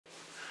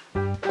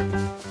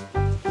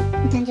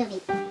誕生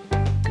日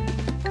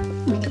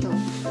おめでとう。ま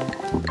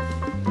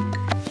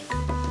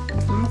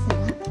ずは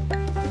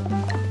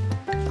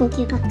高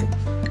級バッグ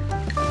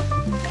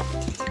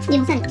で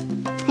おさり。は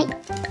い、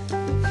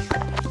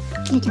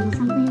ゆうちゃんの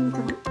3分用のカ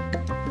バン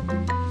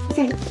お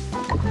さり。か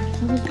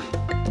わいいか。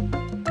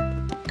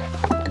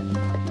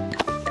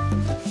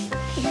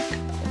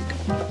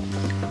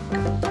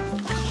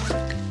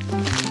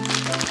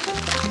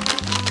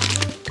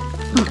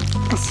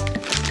お菓子。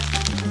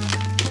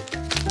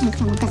ゆう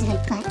ちゃんのお菓子がいっ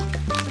ぱい。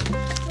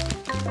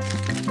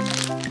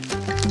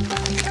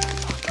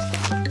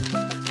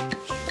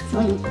す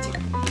ごいね、ゆうちゃん。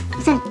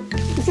おさり、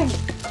おさり。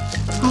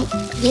はい、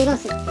牛ロース。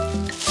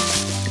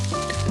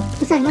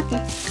おさり待って。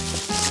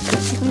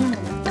これなんだ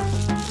ろ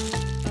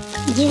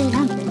う。牛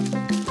ランプ。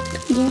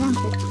牛ランプ。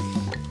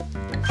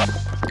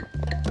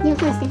で、お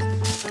さらして。ね、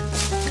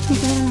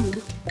これが何？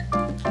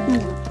なん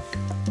だろ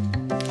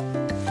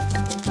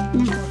う。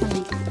なんかわかんない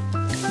けど。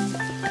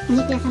お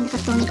肉屋さんで買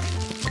ったお肉。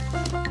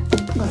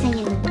5000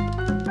円分。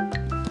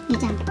ゆう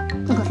ちゃん、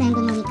5000円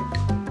分のお肉。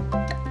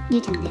ゆ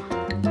うちゃんのだよ。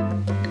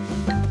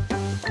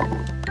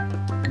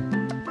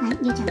はい、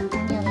ゆうちゃんのお誕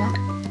生日は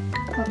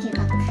高級バ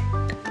ッグ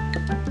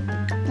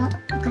と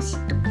お菓子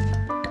と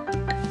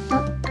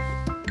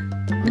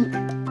お肉、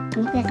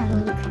お肉屋さんのお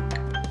肉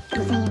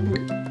5000円分。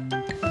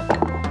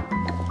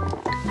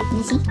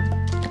嬉しい？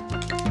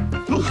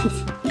はい、お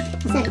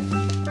さり。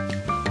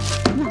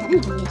今食べる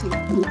のかな、ゆうちゃんの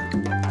お肉。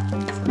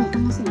すごい反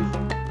応するね。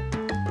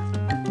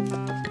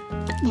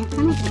いや、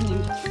寒いとダメだよ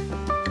ね。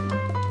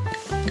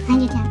はい、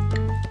ゆうちゃん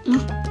ね、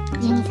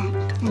12歳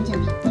誕生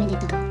日おめで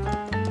とう。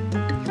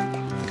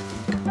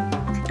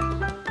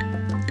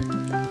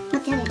待っ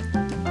てやるよ、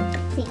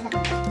スイカだか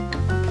ら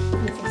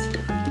難しい。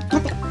待っ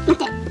て待っ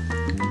て、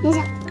よいし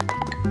ょ。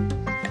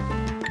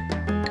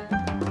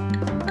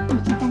ゆ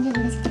うちゃん誕生日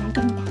嬉しくて泣いて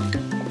るみたい。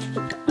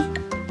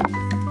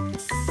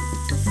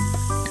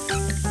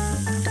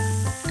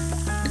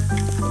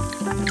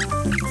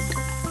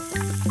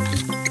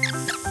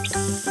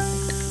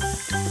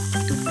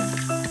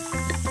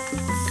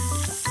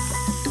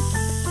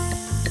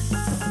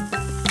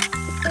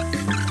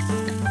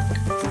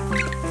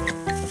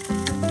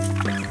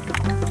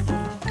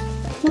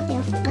待ってよ、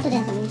後で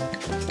やるからね。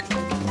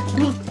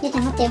ねえ、ゆうちゃ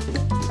ん待ってよ。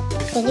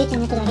これゆうちゃん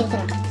の後であげるから。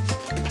ね、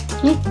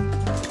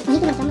お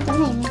肉なんてあんま食べ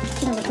ないよね。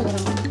普段の人だろ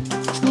うね。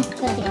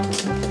これだけで。あ、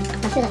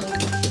そうだね。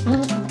あの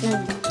肉も食べな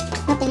いんだ。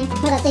待ってね、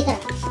まだ暑いから。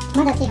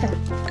まだ暑いから。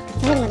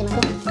食べるまで待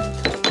とう。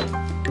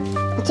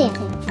暑い暑い。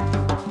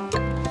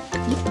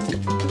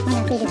まだ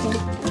暑いですよ。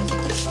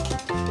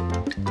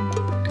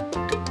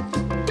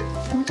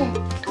待って、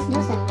ど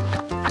うしたの？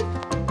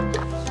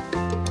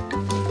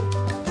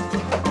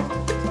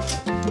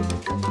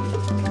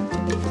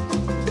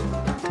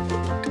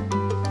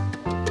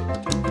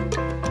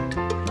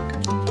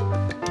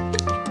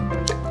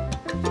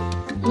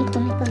こ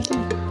んなにいっぱい入ってる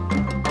のか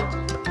な。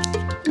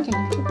ゆうちゃん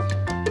に行く。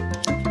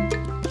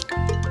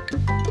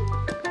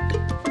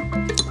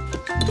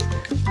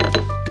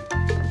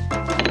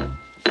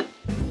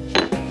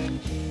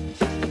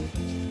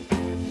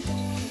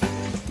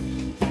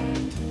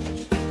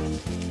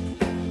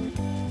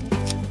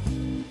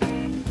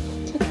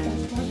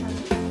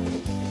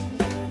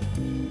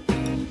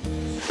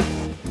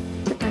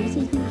ちょっとありす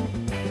ぎかな。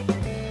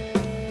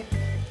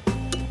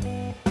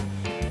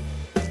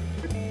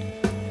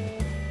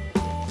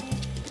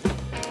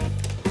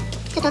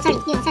ちょっとおさり、お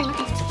さり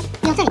待って。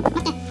おさり待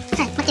って。お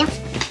さり待ってよ。ね、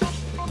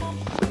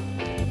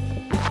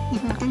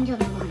この誕生日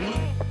のご飯ね。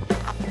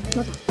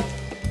どうぞ。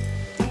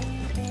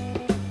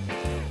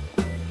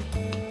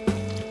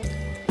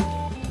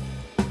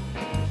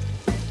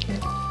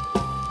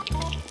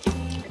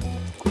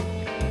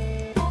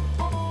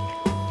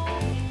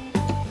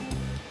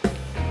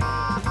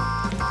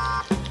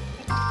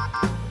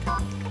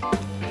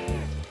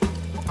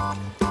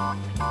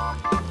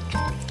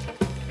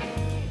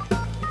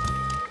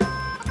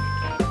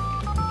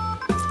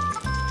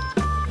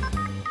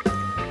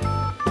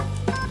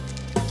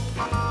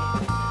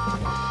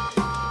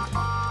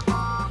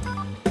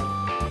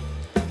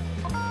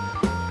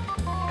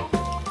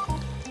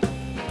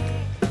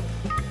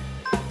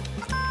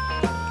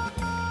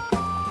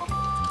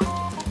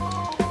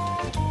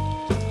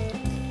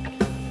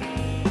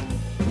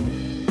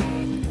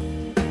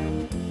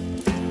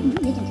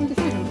ゆうちゃんちゃんと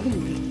サラダも食べるん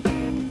だね。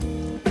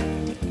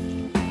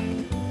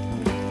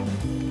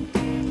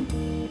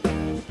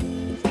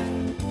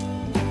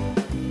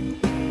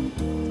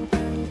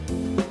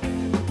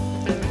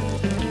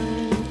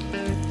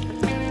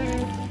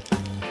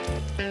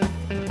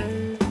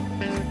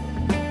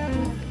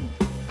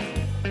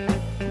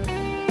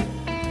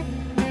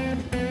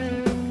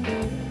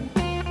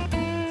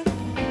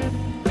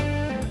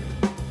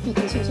ゆうち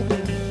ゃん就職なん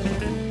だ。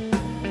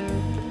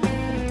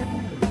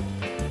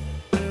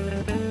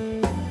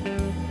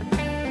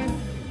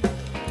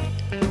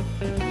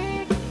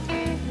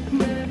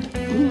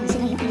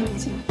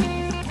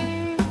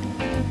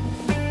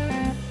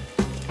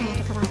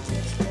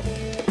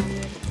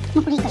も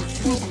うこれいいから、な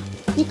いから。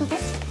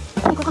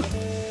ここ。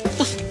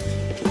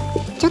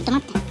ちょっと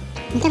待って。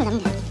寝たらダメ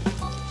だよ。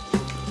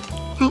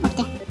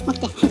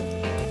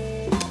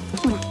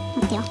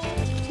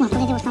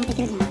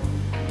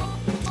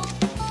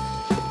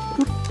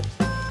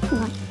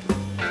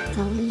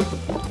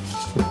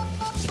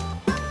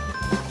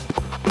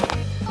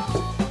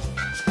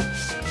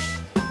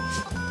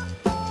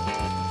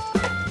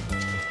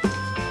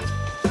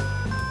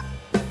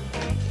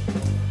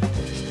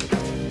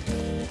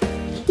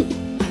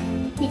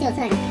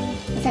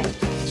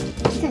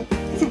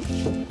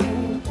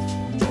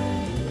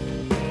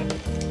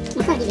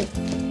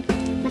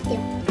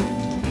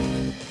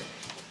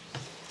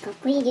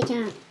いい、りゅうちゃ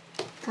ん。か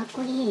っ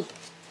こいい。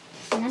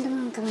ブランド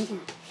のカバンじゃん。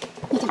り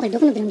ゅうちゃん、これ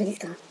どこのブランドです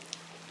か？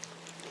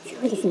す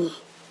ごいですね。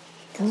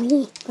かわいい。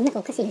この中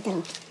お菓子入れたろ。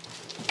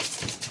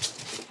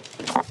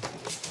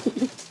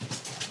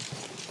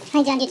は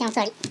い、じゃあ、りゅうちゃんお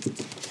座り。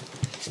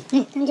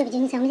誕生日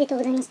12歳おめでとう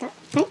ございました。は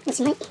い、お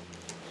しまい。